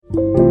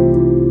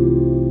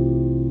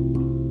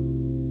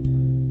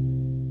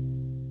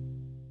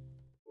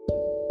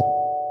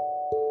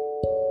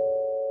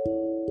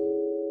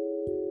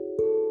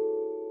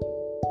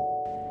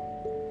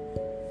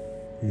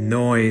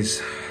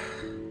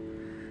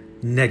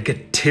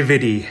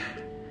negativity,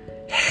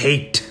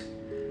 hate,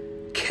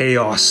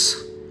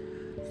 chaos,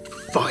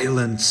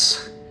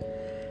 violence,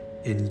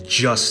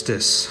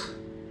 injustice.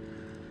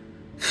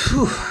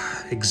 Phew,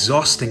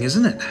 exhausting,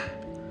 isn't it?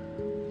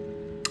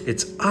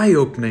 It's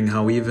eye-opening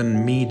how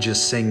even me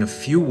just saying a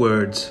few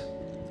words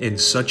in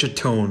such a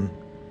tone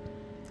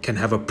can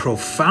have a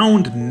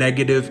profound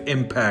negative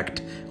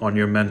impact on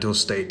your mental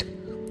state.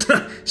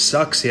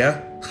 Sucks,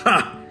 yeah?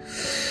 Ha!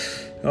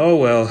 Oh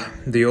well,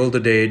 the old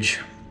adage.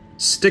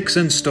 Sticks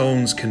and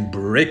stones can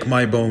break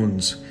my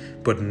bones,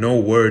 but no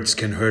words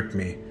can hurt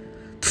me.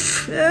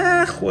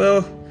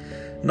 Well,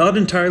 not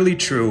entirely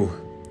true.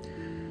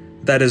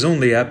 That is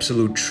only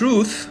absolute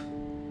truth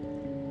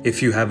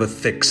if you have a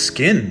thick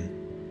skin.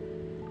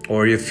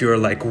 Or if you're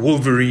like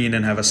Wolverine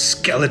and have a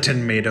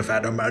skeleton made of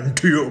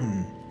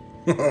adamantium.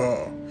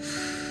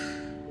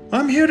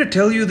 I'm here to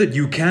tell you that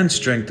you can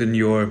strengthen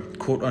your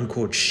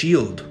quote-unquote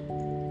shield.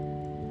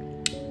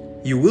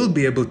 You will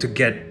be able to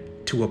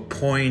get to a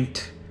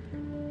point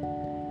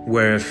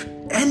where if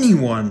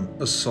anyone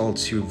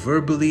assaults you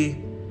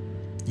verbally,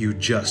 you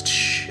just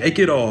shake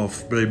it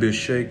off, baby.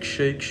 Shake,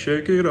 shake,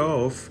 shake it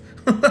off.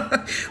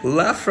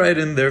 Laugh right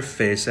in their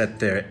face at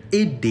their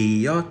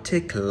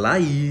idiotic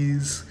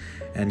lies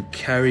and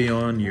carry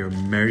on your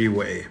merry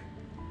way.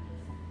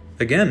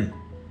 Again,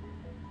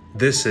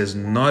 this is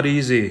not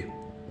easy.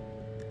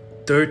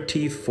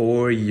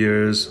 34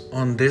 years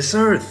on this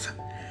earth,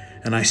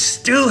 and I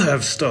still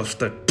have stuff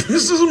that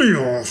pisses me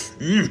off.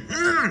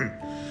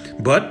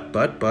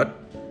 But,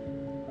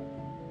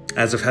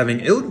 as of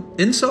having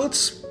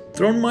insults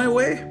thrown my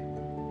way,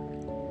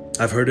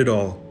 I've heard it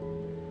all.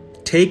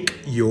 Take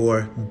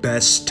your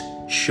best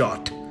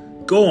shot.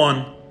 Go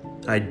on,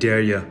 I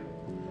dare ya.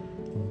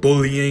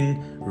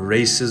 Bullying,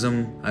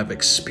 racism, I've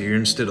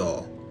experienced it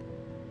all.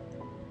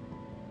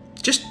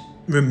 Just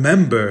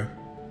remember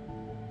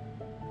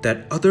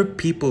that other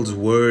people's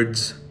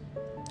words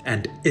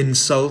and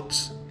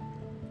insults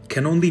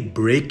can only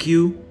break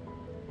you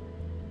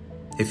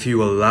if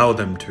you allow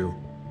them to.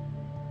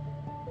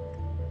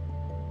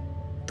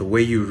 The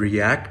way you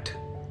react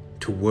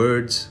to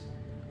words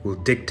will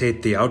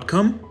dictate the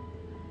outcome,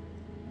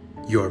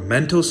 your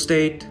mental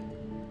state,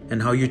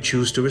 and how you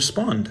choose to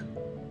respond.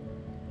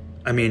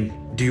 I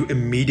mean, do you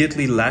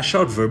immediately lash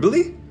out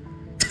verbally?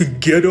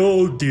 Get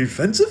all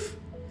defensive?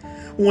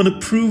 Want to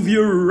prove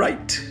you're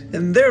right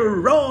and they're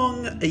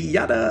wrong?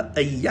 Yada,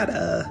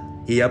 yada.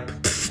 Yep,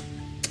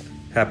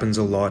 happens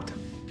a lot.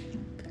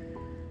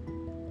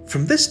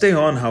 From this day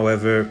on,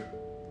 however,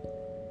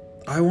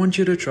 I want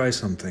you to try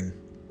something.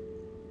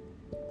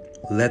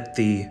 Let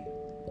the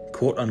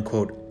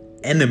quote-unquote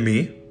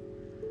enemy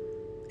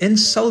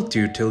insult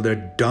you till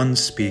they're done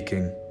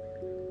speaking.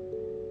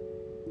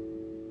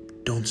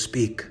 Don't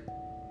speak.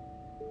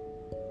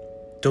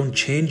 Don't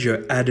change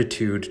your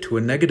attitude to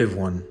a negative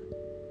one.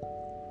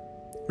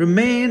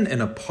 Remain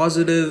in a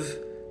positive,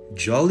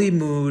 jolly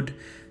mood,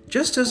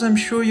 just as I'm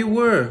sure you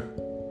were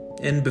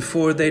in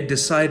before they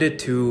decided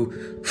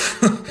to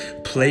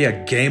play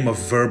a game of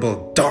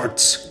verbal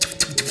darts.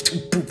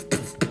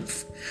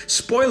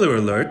 Spoiler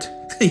alert,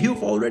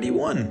 you've already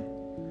won.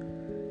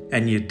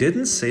 And you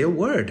didn't say a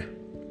word.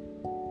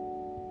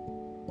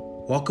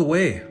 Walk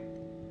away.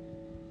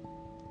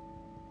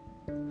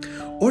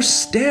 Or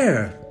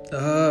stare,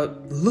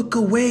 look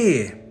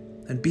away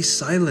and be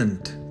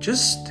silent.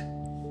 Just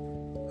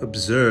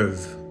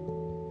observe.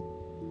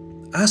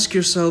 Ask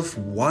yourself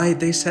why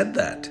they said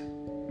that.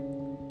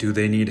 Do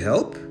they need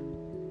help?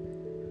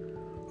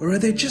 Or are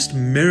they just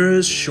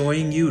mirrors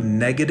showing you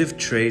negative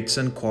traits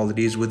and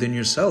qualities within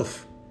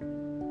yourself?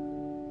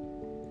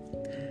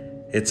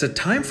 It's a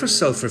time for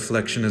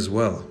self-reflection as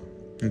well,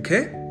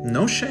 okay?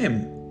 No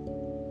shame.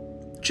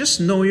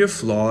 Just know your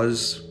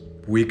flaws,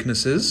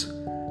 weaknesses,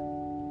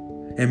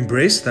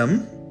 embrace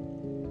them,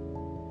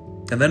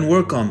 and then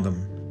work on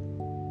them.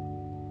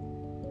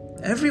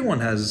 Everyone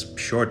has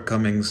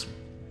shortcomings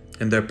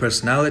in their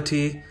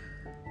personality.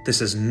 This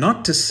is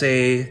not to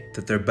say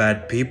that they're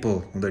bad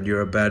people, that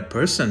you're a bad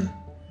person.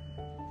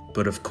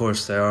 But of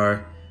course there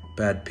are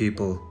bad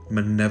people,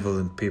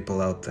 malevolent people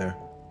out there.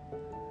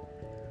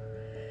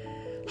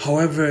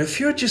 However, if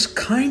you're just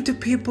kind to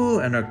people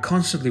and are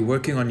constantly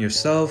working on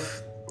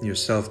yourself, your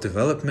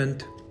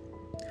self-development,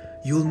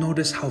 you'll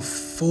notice how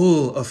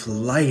full of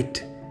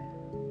light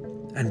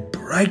and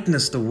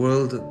brightness the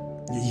world,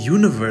 the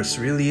universe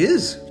really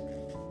is.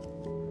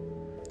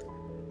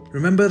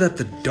 Remember that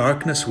the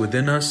darkness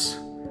within us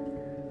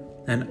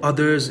and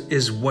others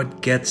is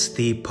what gets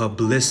the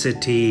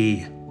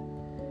publicity.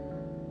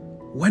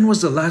 When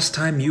was the last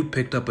time you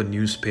picked up a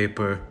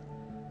newspaper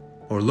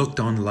or looked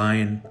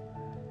online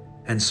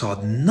and saw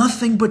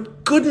nothing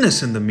but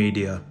goodness in the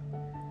media?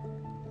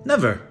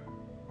 Never.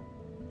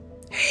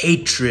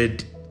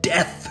 Hatred,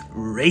 death,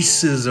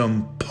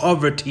 racism,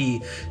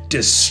 poverty,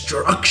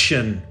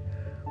 destruction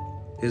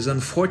is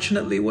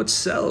unfortunately what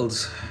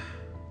sells.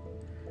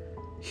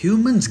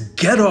 Humans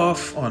get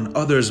off on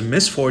others'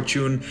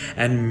 misfortune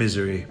and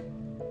misery.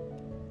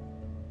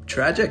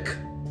 Tragic.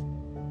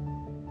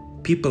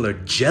 people are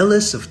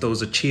jealous of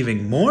those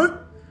achieving more,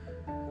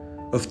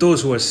 of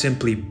those who are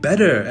simply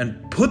better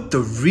and put the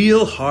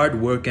real hard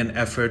work and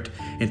effort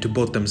into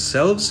both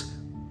themselves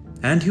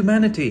and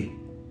humanity.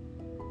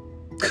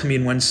 I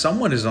mean, when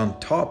someone is on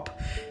top,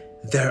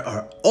 there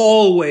are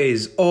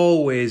always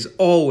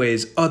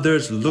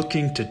others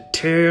looking to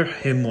tear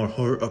him or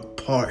her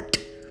apart,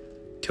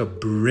 to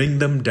bring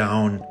them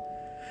down,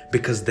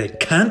 because they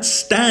can't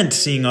stand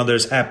seeing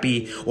others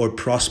happy or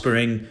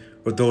prospering,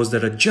 or those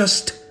that are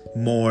just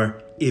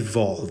more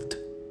evolved.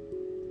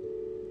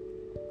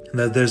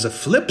 Now, there's a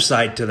flip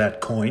side to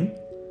that coin.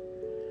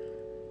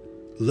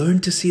 Learn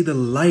to see the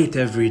light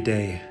every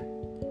day.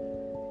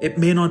 It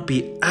may not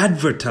be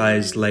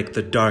advertised like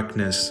the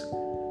darkness,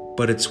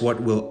 but it's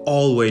what will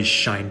always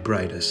shine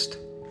brightest.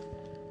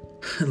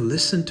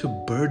 Listen to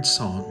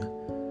birdsong.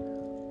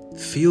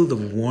 Feel the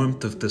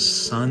warmth of the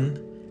sun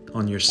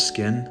on your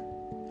skin.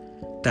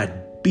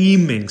 That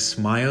beaming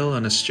smile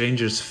on a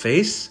stranger's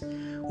face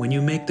when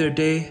you make their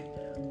day,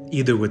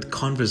 either with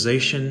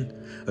conversation,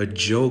 a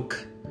joke,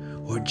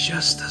 or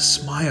just a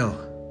smile.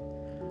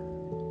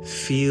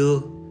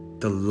 Feel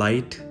the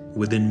light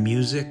within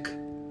music,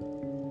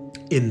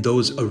 in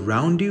those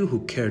around you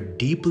who care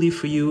deeply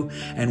for you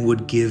and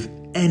would give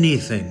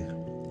anything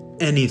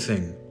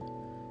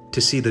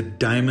to see the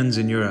diamonds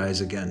in your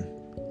eyes again.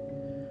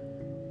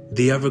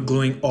 The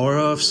ever-glowing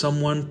aura of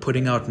someone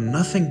putting out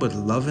nothing but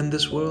love in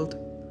this world.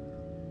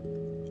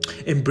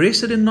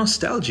 Embrace it in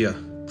nostalgia.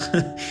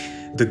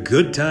 The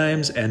good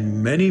times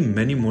and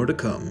many more to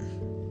come.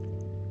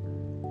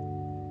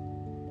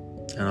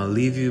 And I'll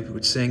leave you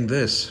with saying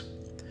this.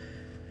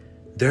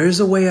 There is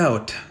a way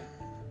out.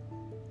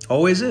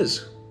 Always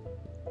is.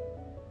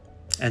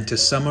 And to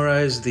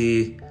summarize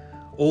the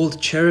old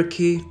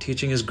Cherokee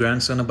teaching his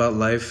grandson about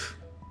life,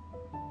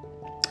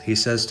 he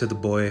says to the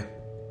boy,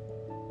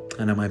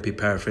 and I might be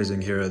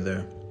paraphrasing here or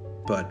there,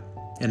 but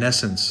in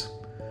essence,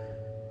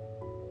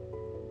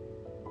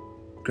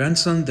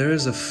 "Grandson, there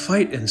is a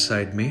fight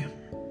inside me.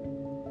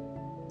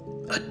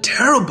 A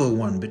terrible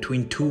one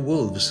between two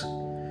wolves.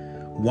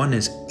 One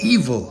is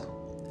evil,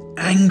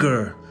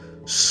 anger,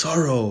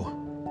 sorrow,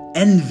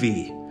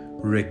 envy,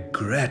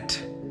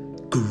 regret,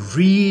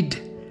 greed,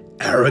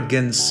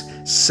 arrogance,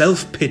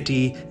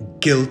 self-pity,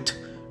 guilt,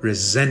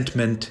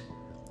 resentment,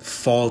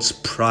 false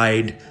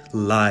pride,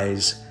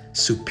 lies,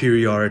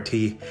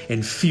 superiority,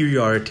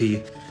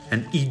 inferiority,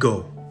 and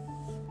ego.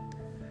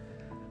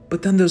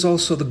 But then there's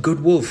also the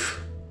good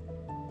wolf,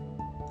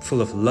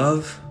 full of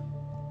love,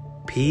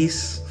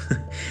 peace,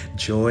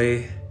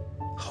 joy,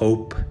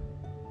 hope,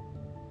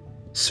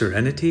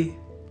 serenity,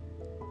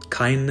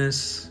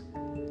 kindness,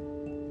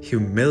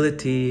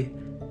 humility,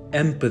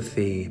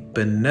 empathy,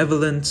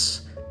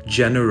 benevolence,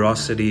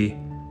 generosity,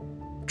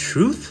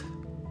 truth,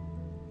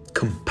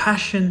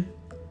 compassion,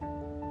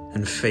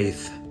 and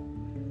faith.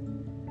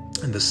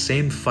 And the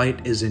same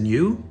fight is in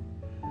you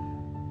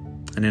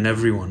and in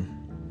everyone."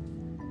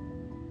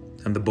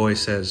 And the boy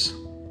says,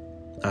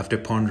 after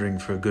pondering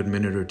for a good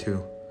minute or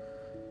two,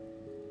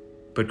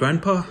 "But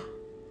Grandpa,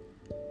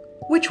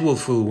 which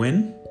wolf will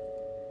win?"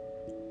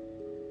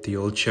 The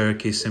old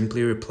Cherokee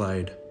simply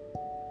replied,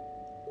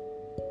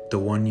 "The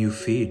one you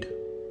feed."